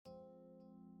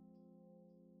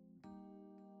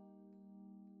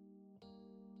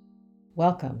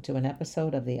Welcome to an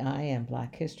episode of the I Am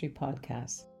Black History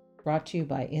podcast, brought to you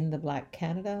by In the Black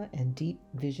Canada and Deep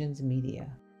Visions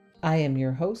Media. I am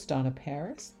your host, Donna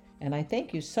Paris, and I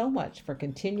thank you so much for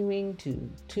continuing to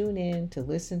tune in to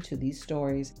listen to these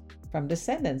stories from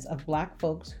descendants of Black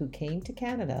folks who came to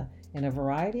Canada in a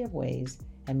variety of ways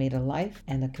and made a life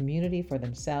and a community for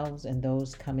themselves and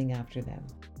those coming after them.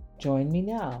 Join me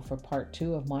now for part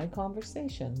 2 of my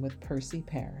conversation with Percy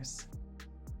Paris.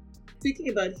 Speaking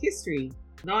about history,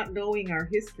 not knowing our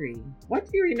history, what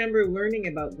do you remember learning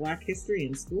about Black history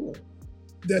in school?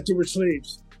 That there were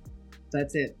slaves.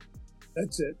 That's it.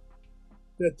 That's it.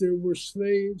 That there were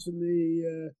slaves,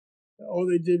 and all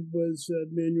they did was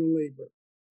manual labor,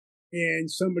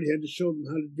 and somebody had to show them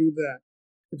how to do that.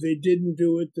 If they didn't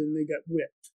do it, then they got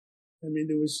whipped. I mean,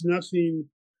 there was nothing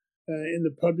in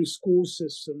the public school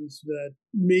systems that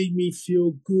made me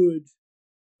feel good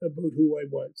about who I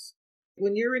was.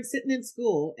 When you're sitting in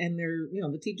school and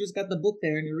the teacher's got the book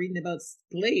there and you're reading about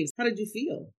slaves, how did you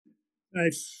feel? I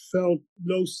felt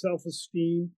low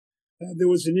self-esteem. There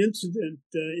was an incident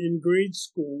in grade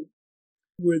school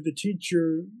where the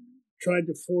teacher tried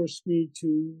to force me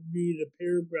to read a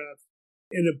paragraph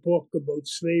in a book about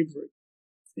slavery,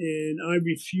 and I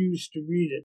refused to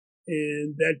read it.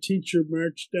 And that teacher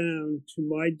marched down to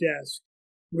my desk,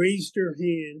 raised her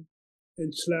hand,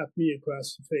 and slapped me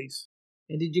across the face.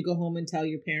 And did you go home and tell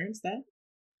your parents that?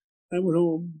 I went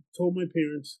home, told my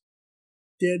parents.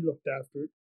 Dad looked after it.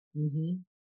 Mm-hmm.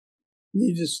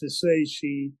 Needless to say,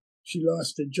 she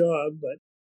lost a job, but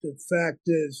the fact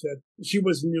is that she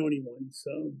wasn't the only one.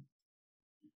 So,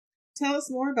 tell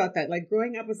us more about that. Like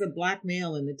growing up as a Black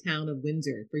male in the town of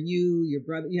Windsor. For you, your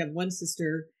brother, you have one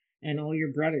sister and all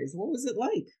your brothers. What was it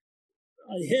like?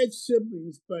 I had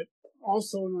siblings, but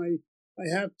also, and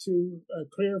I have to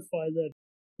clarify that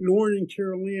Lauren and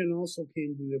Carol Ann also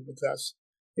came to live with us,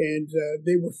 and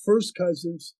they were first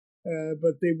cousins,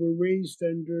 but they were raised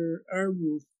under our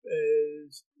roof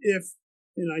as if,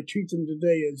 and I treat them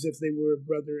today as if they were a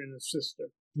brother and a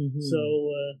sister. Mm-hmm.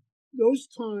 So those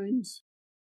times,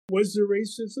 was there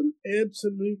racism?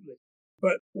 Absolutely.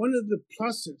 But one of the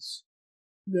pluses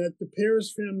that the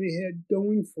Paris family had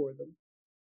going for them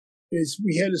is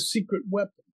we had a secret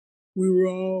weapon. We were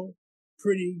all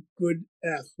pretty good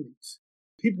athletes.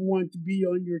 People wanted to be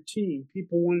on your team.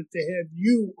 People wanted to have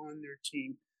you on their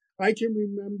team. I can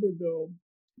remember, though,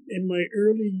 in my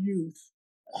early youth,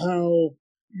 how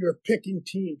you're picking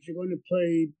teams. You're going to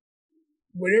play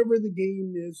whatever the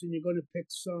game is, and you're going to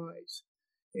pick sides.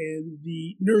 And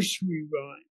the nursery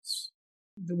rhymes,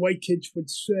 the white kids would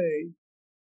say,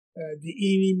 the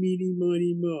eeny, meeny,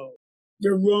 miny, mo.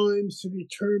 They're rhymes to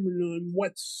determine on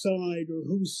what side or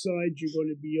whose side you're going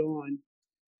to be on.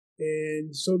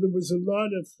 And so there was a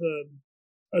lot of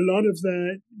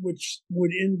that, which would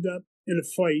end up in a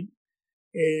fight.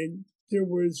 And there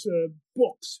was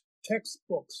books,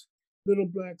 textbooks, Little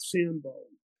Black Sambo.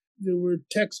 There were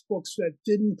textbooks that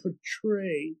didn't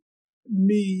portray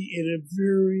me in a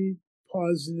very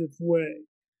positive way.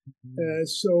 Mm-hmm.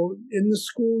 So in the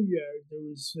schoolyard, there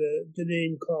was the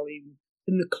name calling.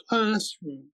 In the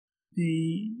classroom,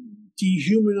 the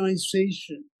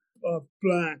dehumanization of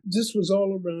Black. This was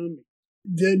all around me.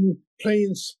 Then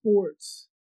playing sports.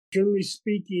 Generally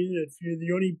speaking, if you're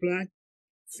the only Black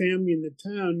family in the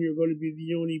town, you're going to be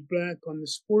the only Black on the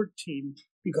sport team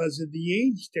because of the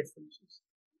age differences.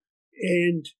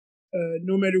 And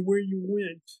no matter where you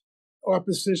went,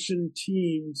 opposition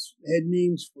teams had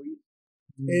names for you.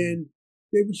 Mm. And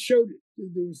they would shout it.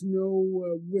 There was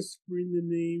no whispering the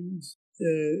names.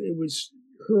 It was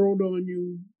hurled on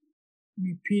you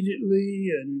repeatedly,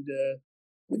 and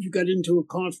if you got into a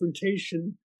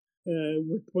confrontation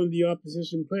with one of the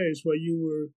opposition players, well, you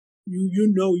were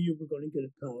going to get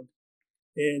a penalty,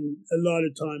 and a lot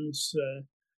of times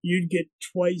you'd get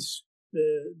twice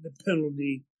the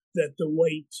penalty that the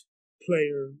white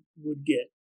player would get,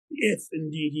 if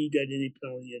indeed he got any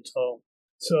penalty at all.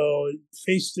 So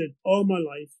faced it all my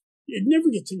life. It never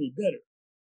gets any better,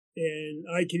 and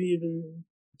I can even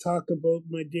talk about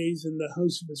my days in the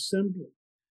House of Assembly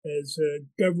as a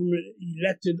government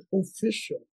elected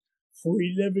official for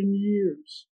 11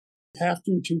 years,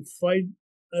 having to fight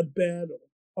a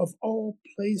battle of all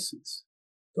places,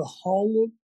 the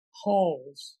hallowed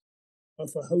halls of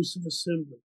a House of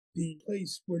Assembly, the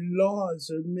place where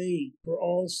laws are made for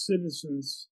all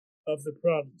citizens of the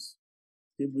province.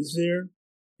 It was there.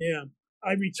 Yeah.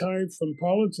 I retired from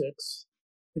politics.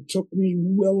 It took me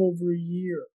well over a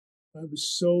year. I was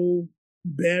so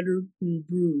battered and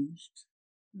bruised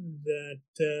that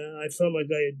I felt like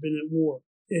I had been at war.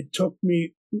 It took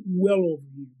me well over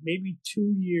a year, maybe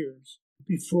 2 years,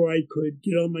 before I could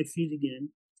get on my feet again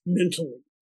mentally.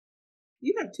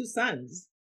 You have 2 sons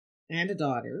and a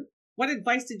daughter. What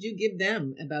advice did you give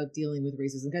them about dealing with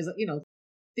racism? Because,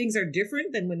 things are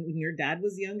different than when your dad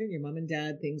was younger, your mom and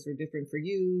dad, things were different for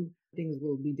you. Things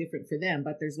will be different for them,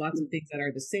 but there's lots of things that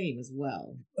are the same as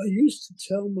well. I used to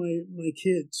tell my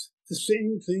kids the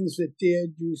same things that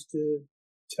Dad used to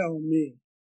tell me,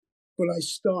 but I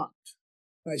stopped.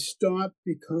 I stopped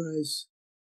because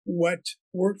what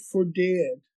worked for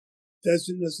Dad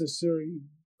doesn't necessarily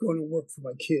going to work for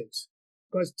my kids,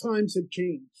 because times have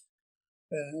changed.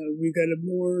 We got a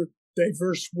more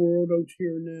diverse world out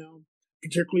here now,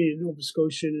 particularly in Nova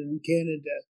Scotia and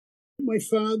Canada. My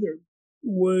father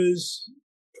was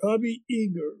probably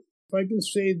eager, if I can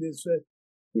say this, that,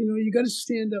 you got to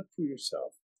stand up for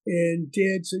yourself. And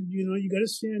Dad said, you got to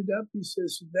stand up. He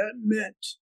says, that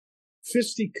meant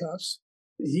fisticuffs.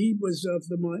 He was of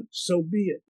the mind, so be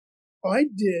it. I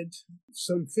did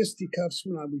some fisticuffs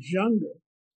when I was younger.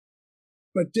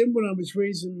 But then when I was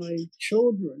raising my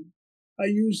children, I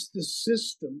used the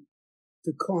system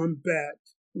to combat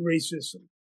racism.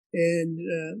 And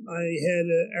I had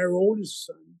our oldest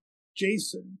son,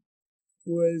 Jason,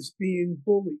 was being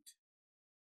bullied.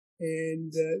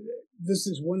 And this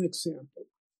is one example.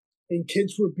 And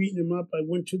kids were beating him up. I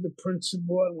went to the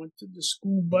principal. I went to the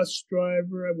school bus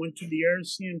driver. I went to the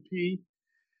RCMP.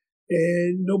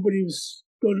 And nobody was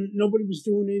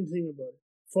doing anything about it.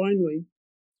 Finally,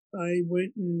 I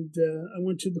went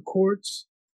to the courts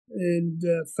and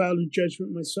filed a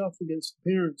judgment myself against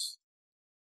the parents,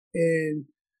 and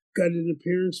got an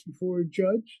appearance before a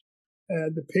judge.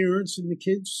 The parents and the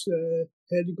kids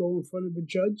had to go in front of a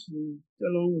judge, and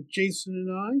along with Jason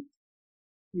and I,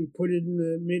 we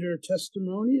made our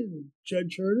testimony, and the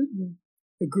judge heard it and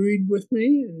agreed with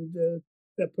me, and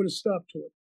that put a stop to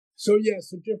it. So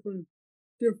yes,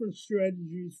 different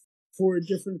strategies for a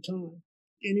different time.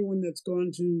 Anyone that's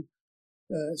gone to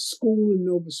school in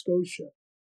Nova Scotia,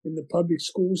 in the public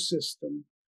school system,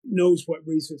 knows what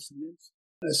racism is,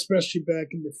 especially back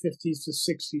in the 50s, the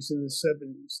 60s, and the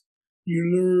 70s.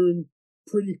 You learn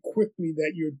pretty quickly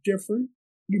that you're different.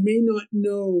 You may not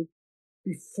know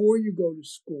before you go to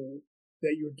school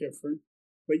that you're different,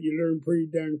 but you learn pretty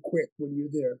darn quick when you're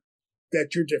there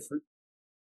that you're different.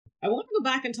 I want to go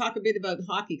back and talk a bit about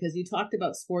hockey, because you talked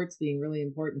about sports being really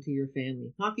important to your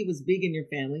family. Hockey was big in your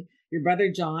family. Your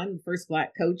brother John, first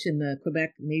Black coach in the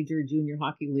Quebec Major Junior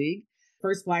Hockey League,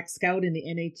 first Black scout in the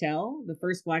NHL, the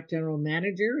first Black general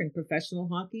manager in professional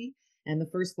hockey, and the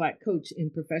first Black coach in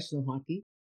professional hockey.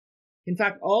 In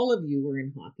fact, all of you were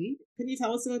in hockey. Can you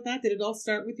tell us about that? Did it all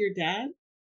start with your dad?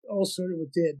 It all started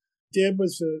with Dad. Dad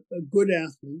was a good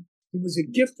athlete. He was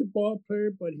a gifted ball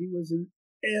player, but he was an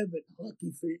avid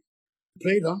hockey fan.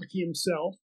 Played hockey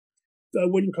himself. I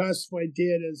wouldn't classify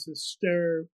Dad as a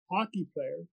star hockey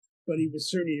player, but he was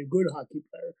certainly a good hockey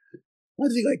player. I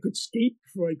think I could skate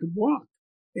before I could walk.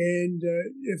 And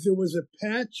if there was a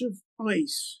patch of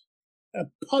ice, a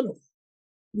puddle,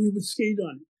 we would skate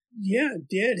on it. Yeah,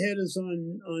 Dad had us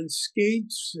on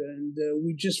skates, and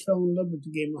we just fell in love with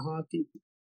the game of hockey.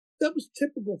 That was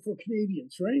typical for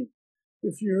Canadians, right?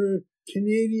 If you're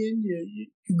Canadian,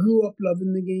 you grew up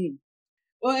loving the game.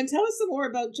 Well, and tell us some more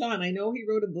about John. I know he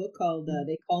wrote a book called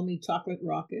They Call Me Chocolate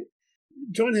Rocket.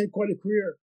 John had quite a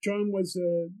career. John was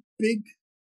a big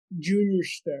junior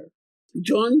star.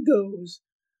 John goes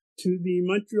to the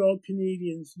Montreal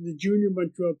Canadiens, the junior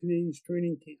Montreal Canadiens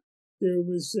training camp. There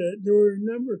were a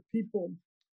number of people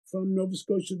from Nova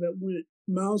Scotia that went.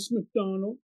 Miles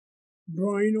McDonald,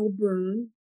 Brian O'Byrne,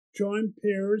 John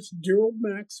Paris, Daryl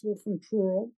Maxwell from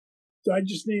Truro. So I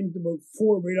just named about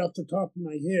 4 right off the top of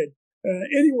my head.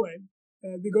 Anyway,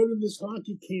 they go to this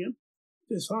hockey camp,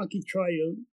 this hockey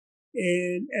tryout,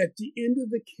 and at the end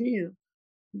of the camp,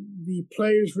 the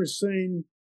players were saying,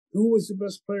 who was the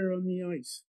best player on the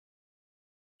ice?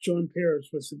 John Paris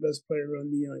was the best player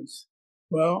on the ice.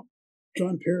 Well,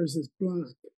 John Paris is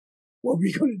Black. What are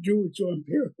we going to do with John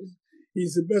Paris?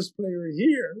 He's the best player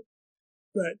here,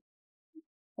 but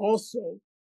also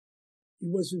he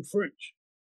wasn't French.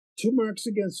 2 marks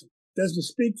against him. Doesn't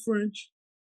speak French,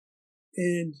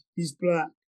 and he's Black.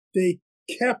 They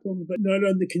kept him, but not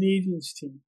on the Canadiens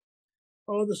team.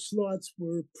 All the slots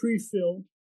were pre-filled,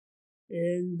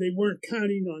 and they weren't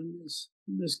counting on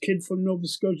this kid from Nova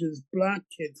Scotia, this Black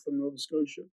kid from Nova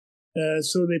Scotia.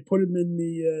 So they put him in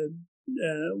the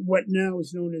what now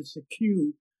is known as the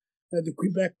Q, the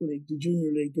Quebec League, the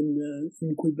junior league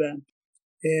in Quebec.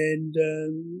 And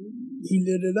he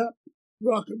lit it up.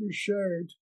 Rocket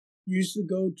Richard used to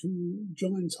go to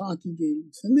John's hockey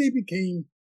games, and they became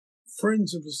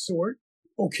friends of a sort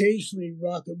occasionally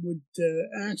Rocket would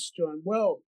ask John,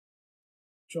 well,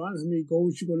 John, how many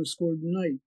goals you going to score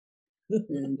tonight?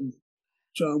 And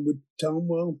John would tell him,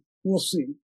 well, we'll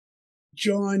see.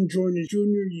 John, during his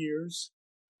junior years,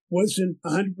 wasn't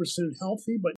 100%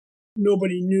 healthy, but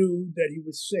nobody knew that he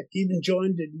was sick. Even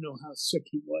John didn't know how sick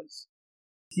he was.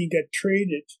 He got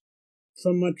traded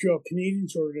from Montreal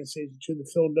Canadiens organization to the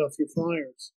Philadelphia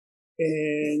Flyers.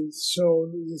 And so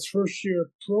his first year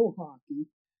of pro hockey,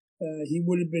 he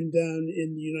would have been down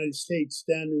in the United States,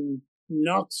 down in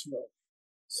Knoxville.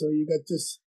 So you got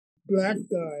this black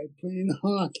guy playing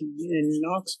hockey in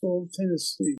Knoxville,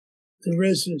 Tennessee. The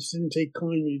residents didn't take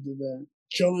kindly to that.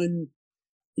 John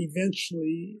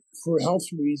eventually, for health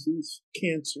reasons,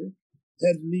 cancer,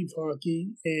 had to leave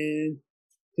hockey, and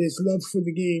his love for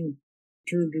the game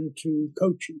turned him to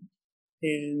coaching.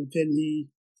 And then he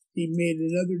made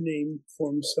another name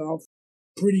for himself,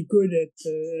 pretty good at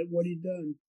what he'd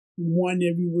done. Won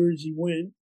everywhere as he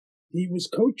went. He was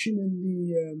coaching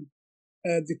in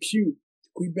the Q, the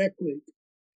Quebec League,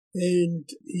 and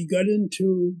he got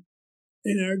into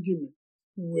an argument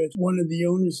with one of the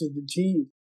owners of the team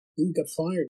and got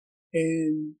fired.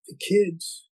 And the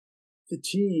kids, the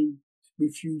team,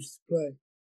 refused to play.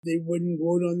 They wouldn't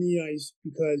go out on the ice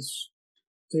because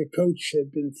their coach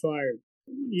had been fired.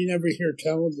 You never hear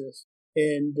tell of this.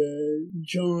 And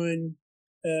John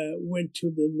went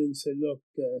to them and said, look,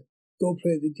 go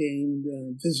play the game.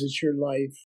 This is your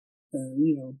life.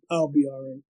 I'll be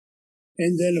all right.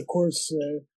 And then, of course,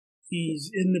 he's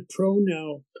in the pro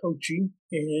now coaching,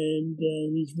 and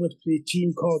he's with the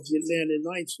team called the Atlanta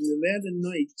Knights. And the Atlanta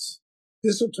Knights,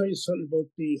 this will tell you something about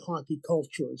the hockey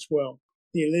culture as well.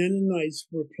 The Atlanta Knights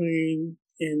were playing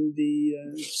in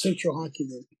the Central Hockey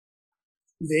League.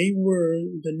 They were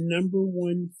the number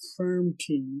one farm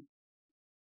team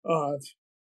of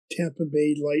Tampa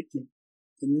Bay Lightning,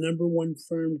 the number one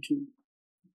farm team.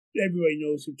 Everybody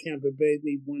knows who Tampa Bay,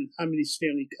 they won how many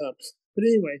Stanley Cups. But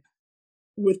anyway,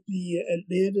 with the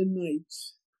Atlanta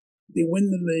Knights, they win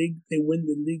the league, they win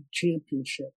the league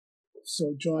championship.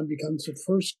 So John becomes the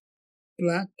first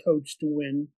black coach to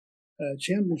win a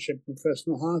championship in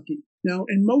professional hockey. Now,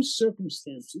 in most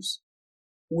circumstances,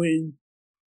 when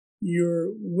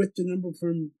you're with the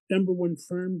number one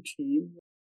farm team,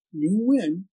 you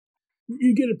win,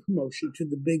 you get a promotion to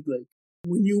the big league.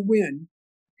 When you win,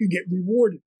 you get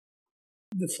rewarded.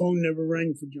 The phone never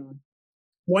rang for John.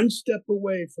 One step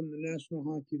away from the National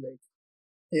Hockey League.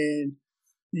 And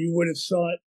you would have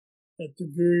thought, at the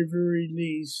very, very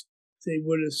least, they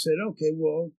would have said, okay,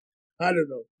 well, I don't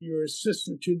know, you're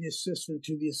assistant to the assistant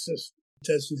to the assistant. It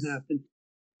doesn't happen.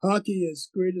 Hockey, as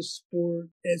great a sport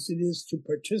as it is to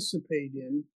participate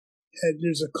in,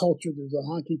 there's a culture, there's a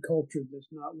hockey culture. There's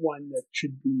not one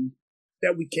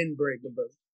that we can brag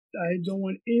about. I don't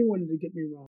want anyone to get me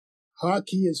wrong.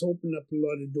 Hockey has opened up a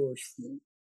lot of doors for me.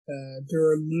 There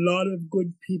are a lot of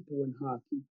good people in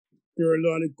hockey. There are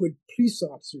a lot of good police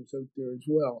officers out there as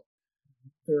well.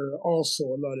 There are also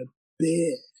a lot of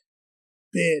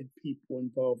bad people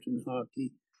involved in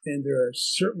hockey. And there are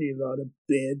certainly a lot of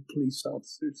bad police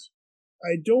officers.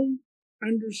 I don't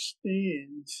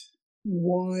understand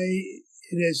why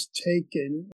it has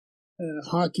taken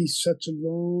hockey such a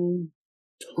long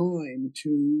time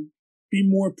to be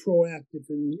more proactive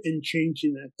in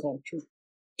changing that culture.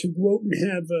 To go out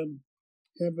and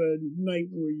have a night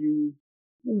where you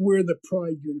wear the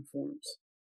pride uniforms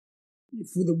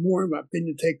for the warm-up, then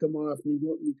you take them off and you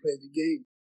go out and you play the game.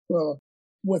 Well,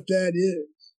 what that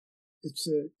is, it's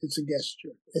a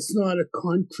gesture. It's not a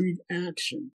concrete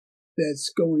action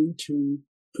that's going to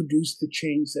produce the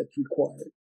change that's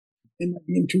required. Am I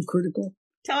being too critical?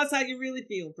 Tell us how you really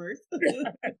feel first.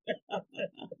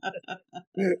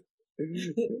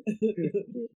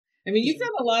 I mean, you've done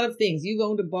a lot of things. You've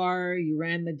owned a bar, you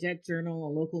ran the Jet Journal,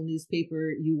 a local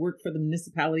newspaper, you worked for the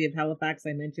municipality of Halifax,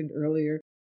 I mentioned earlier.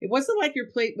 It wasn't like your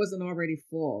plate wasn't already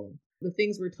full. The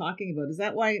things we're talking about, is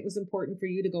that why it was important for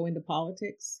you to go into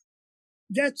politics?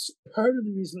 That's part of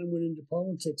the reason I went into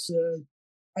politics.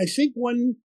 I think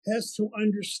one has to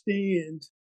understand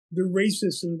the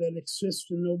racism that exists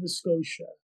in Nova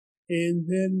Scotia. And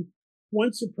then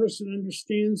once a person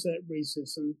understands that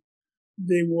racism,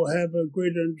 they will have a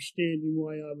greater understanding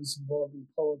why I was involved in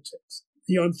politics.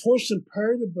 The unfortunate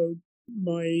part about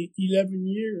my 11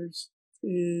 years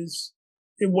is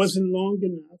it wasn't long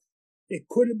enough. It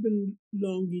could have been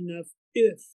long enough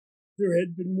if there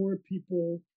had been more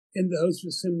people in the House of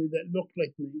Assembly that looked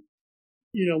like me.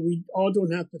 We all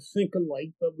don't have to think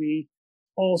alike, but we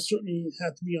all certainly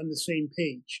have to be on the same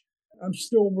page. I'm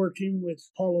still working with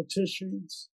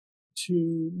politicians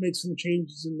to make some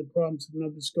changes in the province of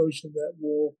Nova Scotia that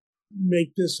will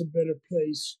make this a better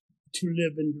place to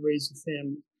live and raise a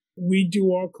family. We do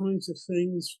all kinds of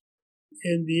things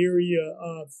in the area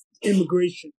of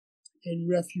immigration and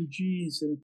refugees,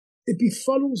 and it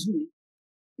befuddles me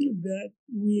that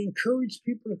we encourage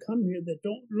people to come here that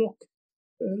don't look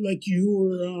like you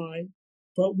or I,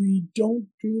 but we don't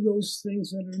do those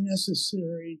things that are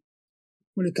necessary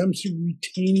when it comes to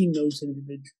retaining those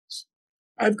individuals.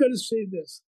 I've got to say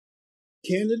this.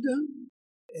 Canada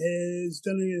has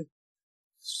done a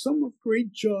somewhat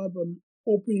great job of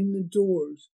opening the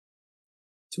doors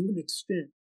to an extent.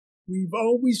 We've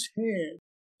always had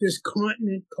this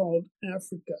continent called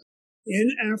Africa.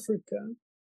 In Africa,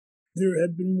 there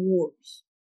have been wars.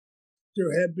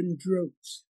 There have been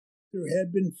droughts. There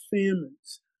have been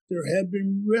famines. There have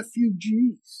been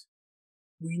refugees.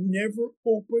 We never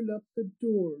opened up the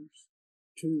doors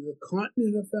to the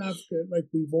continent of Africa like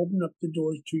we've opened up the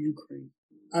doors to Ukraine.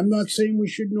 I'm not saying we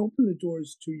shouldn't open the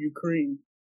doors to Ukraine.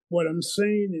 What I'm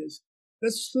saying is,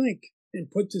 let's think and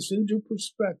put this into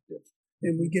perspective,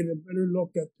 and we get a better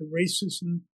look at the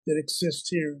racism that exists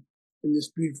here in this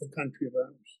beautiful country of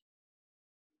ours.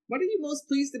 What are you most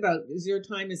pleased about is your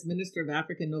time as Minister of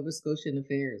African Nova Scotian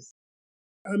Affairs?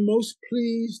 I'm most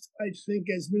pleased, I think,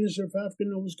 as Minister of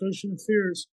African Nova Scotian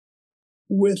Affairs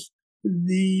with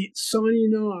the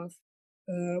signing off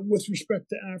with respect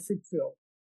to Africville.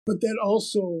 But that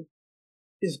also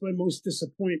is my most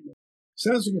disappointment.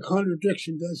 Sounds like a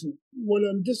contradiction, doesn't it? What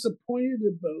I'm disappointed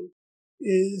about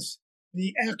is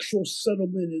the actual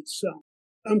settlement itself.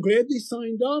 I'm glad they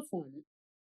signed off on it,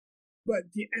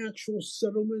 but the actual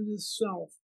settlement itself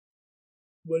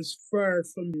was far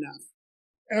from enough.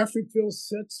 Africville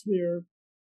sits there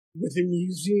with a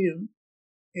museum,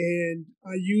 and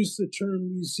I use the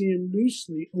term museum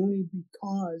loosely only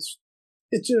because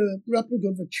it's a replica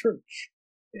of a church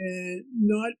and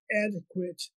not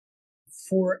adequate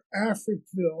for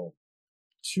Africville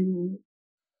to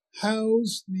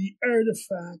house the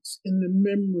artifacts and the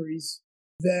memories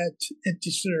that it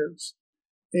deserves.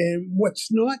 And what's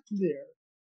not there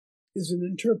is an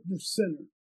interpretive center.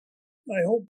 I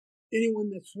hope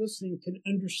anyone that's listening can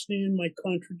understand my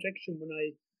contradiction when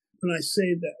I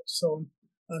say that. So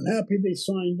I'm happy they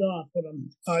signed off, but I'm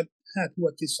not happy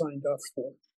what they signed off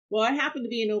for. Well, I happened to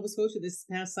be in Nova Scotia this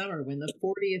past summer when the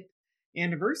 40th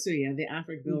anniversary of the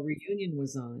Africville reunion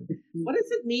was on. What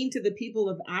does it mean to the people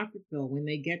of Africville when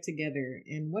they get together,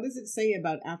 and what does it say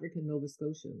about African Nova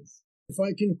Scotians? If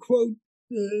I can quote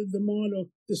the motto,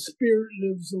 the spirit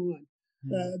lives on.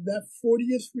 That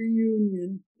 40th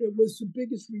reunion, it was the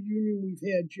biggest reunion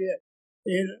we've had yet.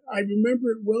 And I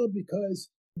remember it well because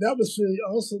that was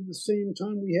also the same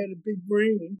time we had a big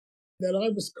rain that I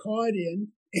was caught in,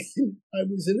 and I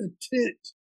was in a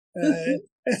tent.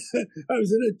 I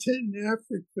was in a tent in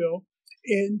Africville,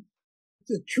 and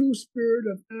the true spirit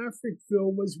of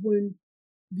Africville was when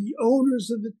the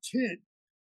owners of the tent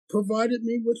provided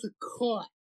me with a cot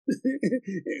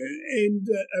and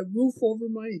a roof over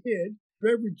my head,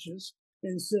 beverages,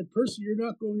 and said, "Percy, you're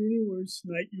not going anywhere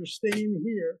tonight. You're staying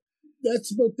here."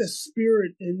 That's about the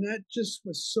spirit, and that just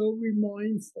was so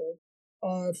remindful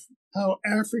of how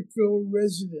Africville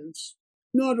residents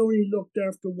not only looked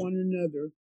after one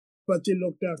another, but they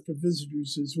looked after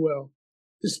visitors as well.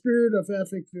 The spirit of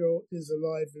Africville is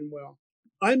alive and well.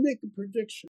 I make a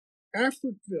prediction.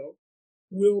 Africville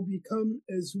will become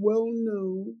as well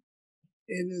known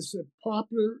and as a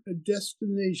popular a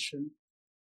destination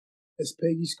as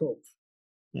Peggy's Cove.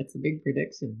 That's a big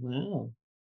prediction. Wow.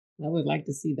 I would like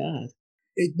to see that.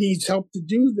 It needs help to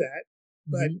do that,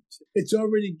 but it's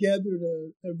already gathered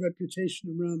a reputation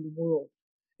around the world.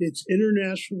 It's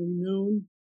internationally known.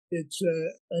 It's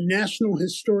a national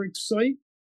historic site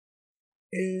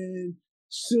and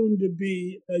soon to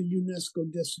be a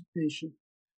UNESCO destination.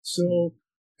 So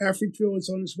Africville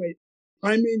is on its way.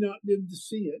 I may not live to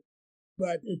see it,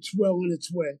 but it's well on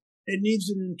its way. It needs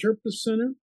an interpretive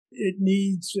center. It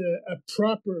needs a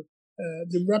proper,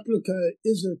 the replica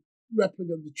is a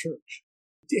replica of the church.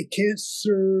 It can't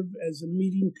serve as a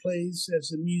meeting place,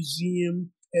 as a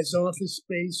museum, as office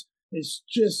space. It's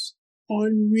just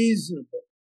unreasonable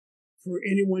for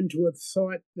anyone to have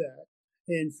thought that,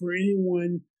 and for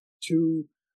anyone to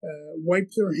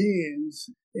wipe their hands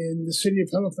in the city of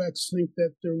Halifax think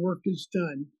that their work is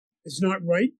done. It's not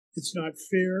right. It's not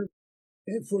fair.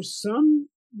 And for some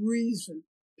reason,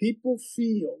 people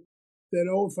feel that,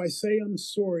 oh, if I say I'm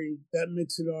sorry, that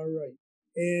makes it all right.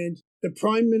 And the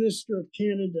Prime Minister of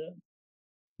Canada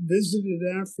visited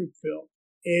Africville,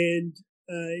 and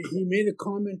he made a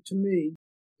comment to me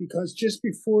because just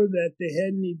before that, they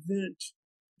had an event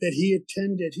that he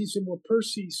attended. He said, well,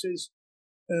 Percy says,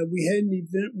 we had an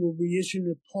event where we issued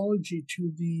an apology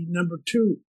to the number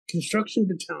 2 construction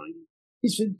battalion. He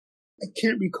said, I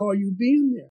can't recall you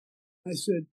being there. I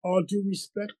said, all due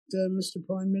respect, Mr.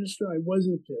 Prime Minister, I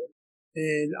wasn't there.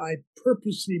 And I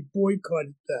purposely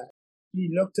boycotted that. He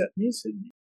looked at me and said,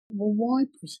 well, why?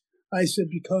 I said,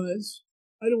 because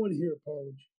I don't want to hear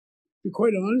apology. But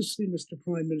quite honestly, Mr.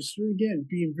 Prime Minister, again,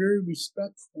 being very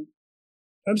respectful,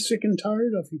 I'm sick and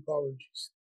tired of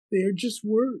apologies. They are just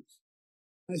words.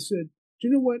 I said, do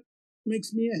you know what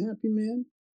makes me a happy man?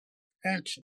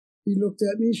 Action. He looked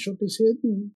at me, shook his head,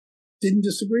 and didn't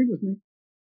disagree with me.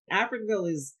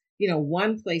 Africville is,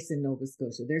 one place in Nova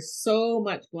Scotia. There's so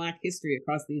much Black history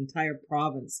across the entire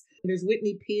province. There's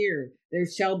Whitney Pier,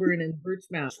 there's Shelburne and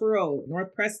Birchmount, Truro,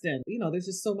 North Preston. There's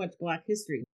just so much Black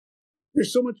history.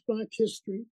 There's so much Black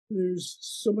history. There's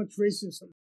so much racism.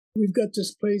 We've got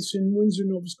this place in Windsor,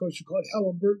 Nova Scotia called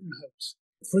Halliburton House.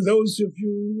 For those of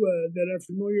you that are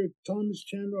familiar, Thomas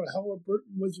Chandler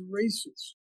Halliburton was a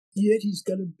racist. Yet he's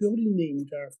got a building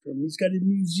named after him. He's got a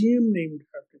museum named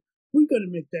after him. We got to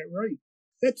make that right.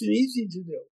 That's easy to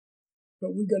do,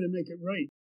 but we got to make it right.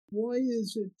 Why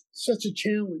is it such a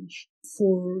challenge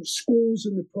for schools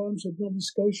in the province of Nova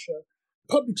Scotia,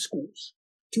 public schools,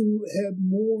 to have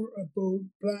more about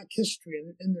Black history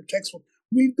in their textbook?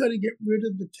 We've got to get rid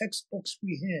of the textbooks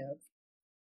we have,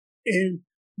 and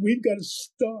we've got to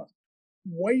stop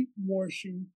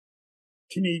whitewashing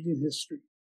Canadian history.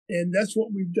 And that's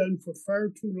what we've done for far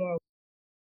too long.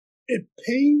 It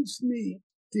pains me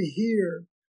to hear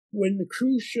when the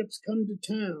cruise ships come to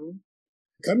town,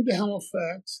 come to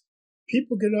Halifax,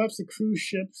 people get off the cruise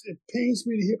ships. It pains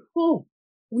me to hear, oh,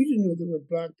 we didn't know there were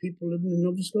Black people living in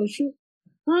Nova Scotia.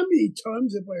 How many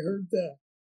times have I heard that?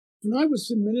 When I was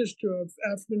the Minister of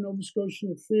African Nova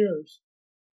Scotian Affairs,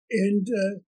 and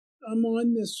I'm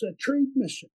on this trade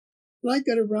mission, and I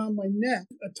got around my neck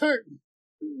a tartan,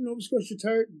 Nova Scotia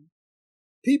tartan.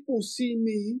 People see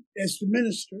me as the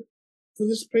minister for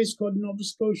this place called Nova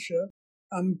Scotia.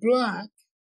 I'm Black,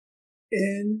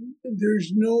 and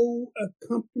there's no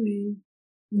accompanying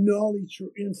knowledge or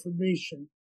information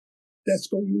that's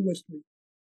going with me.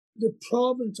 The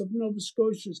province of Nova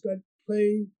Scotia has got to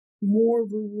play more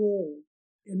of a role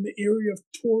in the area of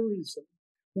tourism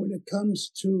when it comes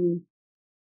to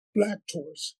Black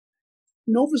tourists.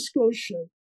 Nova Scotia,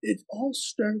 it all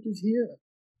started here.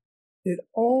 It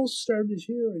all started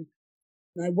here.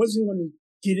 And I wasn't going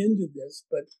to get into this,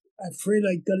 but I'm afraid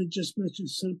I got to just mention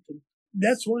something.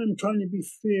 That's why I'm trying to be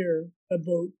fair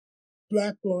about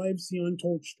Black Lives, the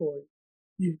Untold Story.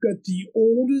 You've got the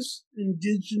oldest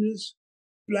Indigenous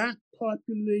Black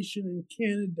population in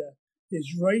Canada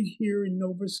is right here in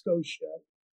Nova Scotia.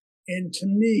 And to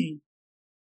me,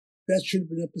 that should have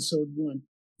been episode 1.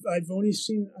 I've only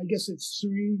seen, I guess it's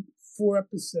 3-4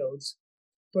 episodes,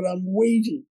 but I'm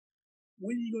waiting.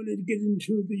 When are you going to get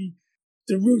into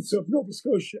the roots of Nova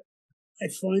Scotia? I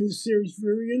find the series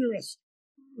very interesting.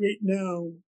 Right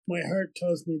now, my heart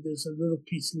tells me there's a little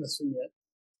piece missing yet.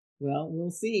 Well,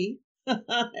 we'll see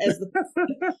as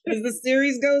the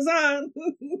series goes on.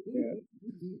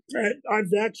 Yeah.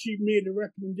 I've actually made a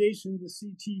recommendation to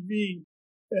CTV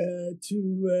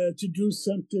to do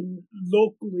something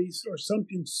locally or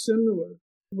something similar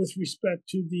with respect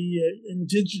to the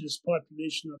Indigenous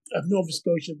population of Nova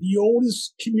Scotia, the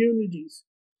oldest communities.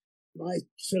 I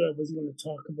said I wasn't going to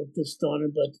talk about this, Donna,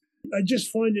 but I just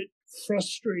find it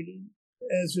frustrating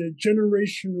as a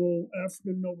generational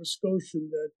African Nova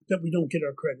Scotian that we don't get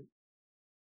our credit.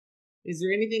 Is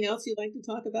there anything else you'd like to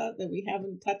talk about that we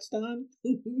haven't touched on?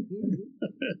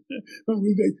 Well,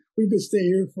 we could stay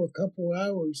here for a couple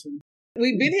hours.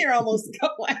 We've been here almost a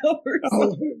couple hours.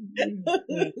 Oh,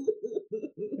 yeah.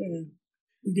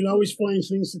 We can always find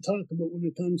things to talk about when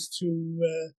it comes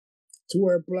to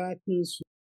our Blackness.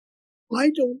 I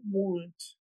don't want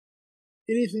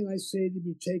anything I say to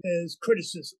be taken as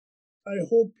criticism. I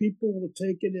hope people will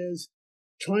take it as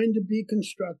trying to be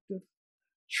constructive,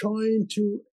 trying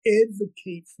to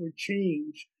advocate for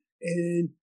change, and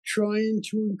trying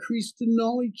to increase the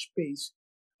knowledge base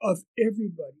of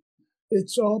everybody.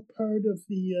 It's all part of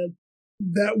the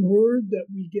that word that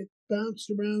we get bounced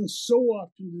around so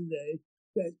often today,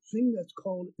 that thing that's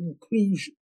called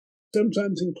inclusion.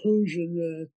 Sometimes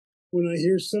inclusion, when I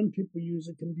hear some people use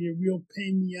it, can be a real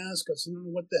pain in the ass because I don't know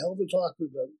what the hell they're talking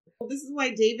about. Well, this is why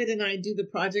David and I do the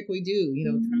project we do,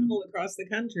 travel across the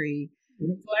country,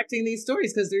 collecting these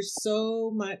stories, because there's so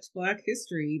much Black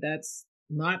history that's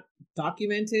not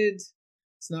documented,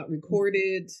 it's not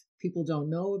recorded, people don't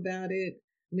know about it.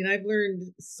 I mean, I've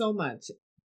learned so much.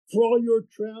 For all your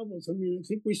travels, I mean, I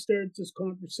think we started this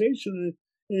conversation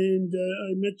And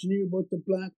I mentioned to you about the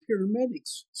black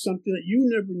paramedics, something that you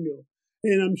never knew.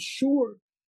 And I'm sure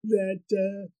that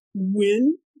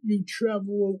when you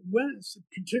travel west,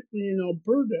 particularly in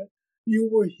Alberta, you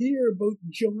will hear about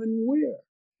John Ware.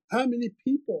 How many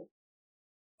people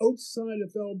outside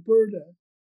of Alberta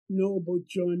know about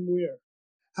John Ware?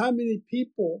 How many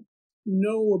people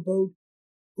know about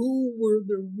who were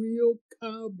the real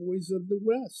cowboys of the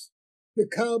West? The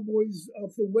cowboys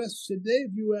of the West today,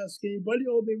 if you ask anybody,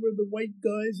 oh, they were the white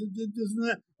guys that did this and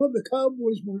that. Well, the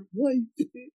cowboys weren't white.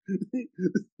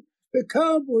 The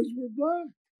cowboys were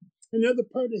black. Another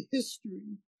part of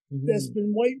history that's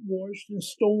been whitewashed and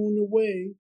stolen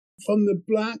away from the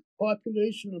black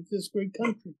population of this great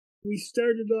country. We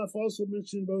started off also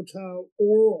mentioning about how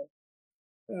oral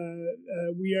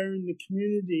we are in the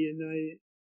community, and I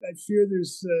fear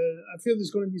there's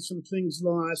going to be some things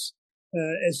lost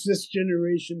as this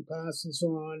generation passes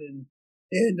on,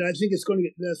 and I think it's going to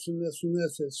get less and less and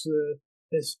less as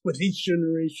with each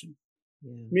generation.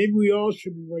 Yeah. Maybe we all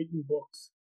should be writing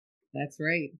books. That's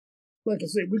right. Like I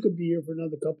said, we could be here for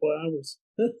another couple of hours.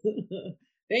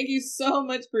 Thank you so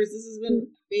much, Percy. This has been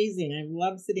amazing. I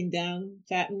love sitting down,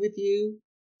 chatting with you,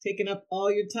 taking up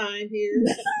all your time here.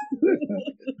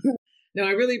 No,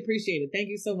 I really appreciate it. Thank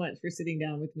you so much for sitting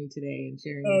down with me today and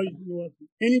sharing. Oh, you're welcome.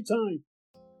 Anytime.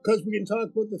 Because we can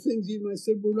talk about the things even I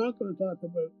said we're not going to talk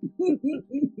about.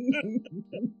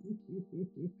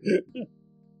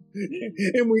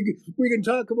 And we can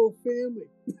talk about family.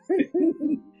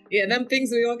 Yeah, them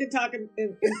things we all can talk in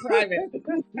private.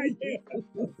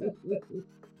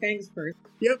 Thanks, Percy.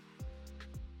 Yep.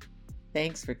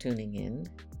 Thanks for tuning in.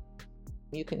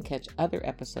 You can catch other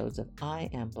episodes of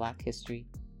I Am Black History,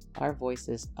 Our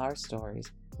Voices, Our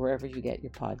Stories, wherever you get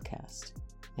your podcast.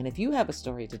 And if you have a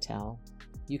story to tell,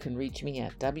 you can reach me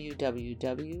at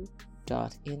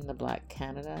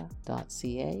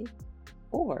www.intheblackcanada.ca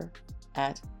or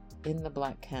at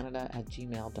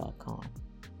intheblackcanada@gmail.com.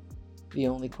 The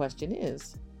only question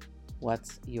is,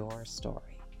 what's your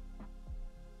story?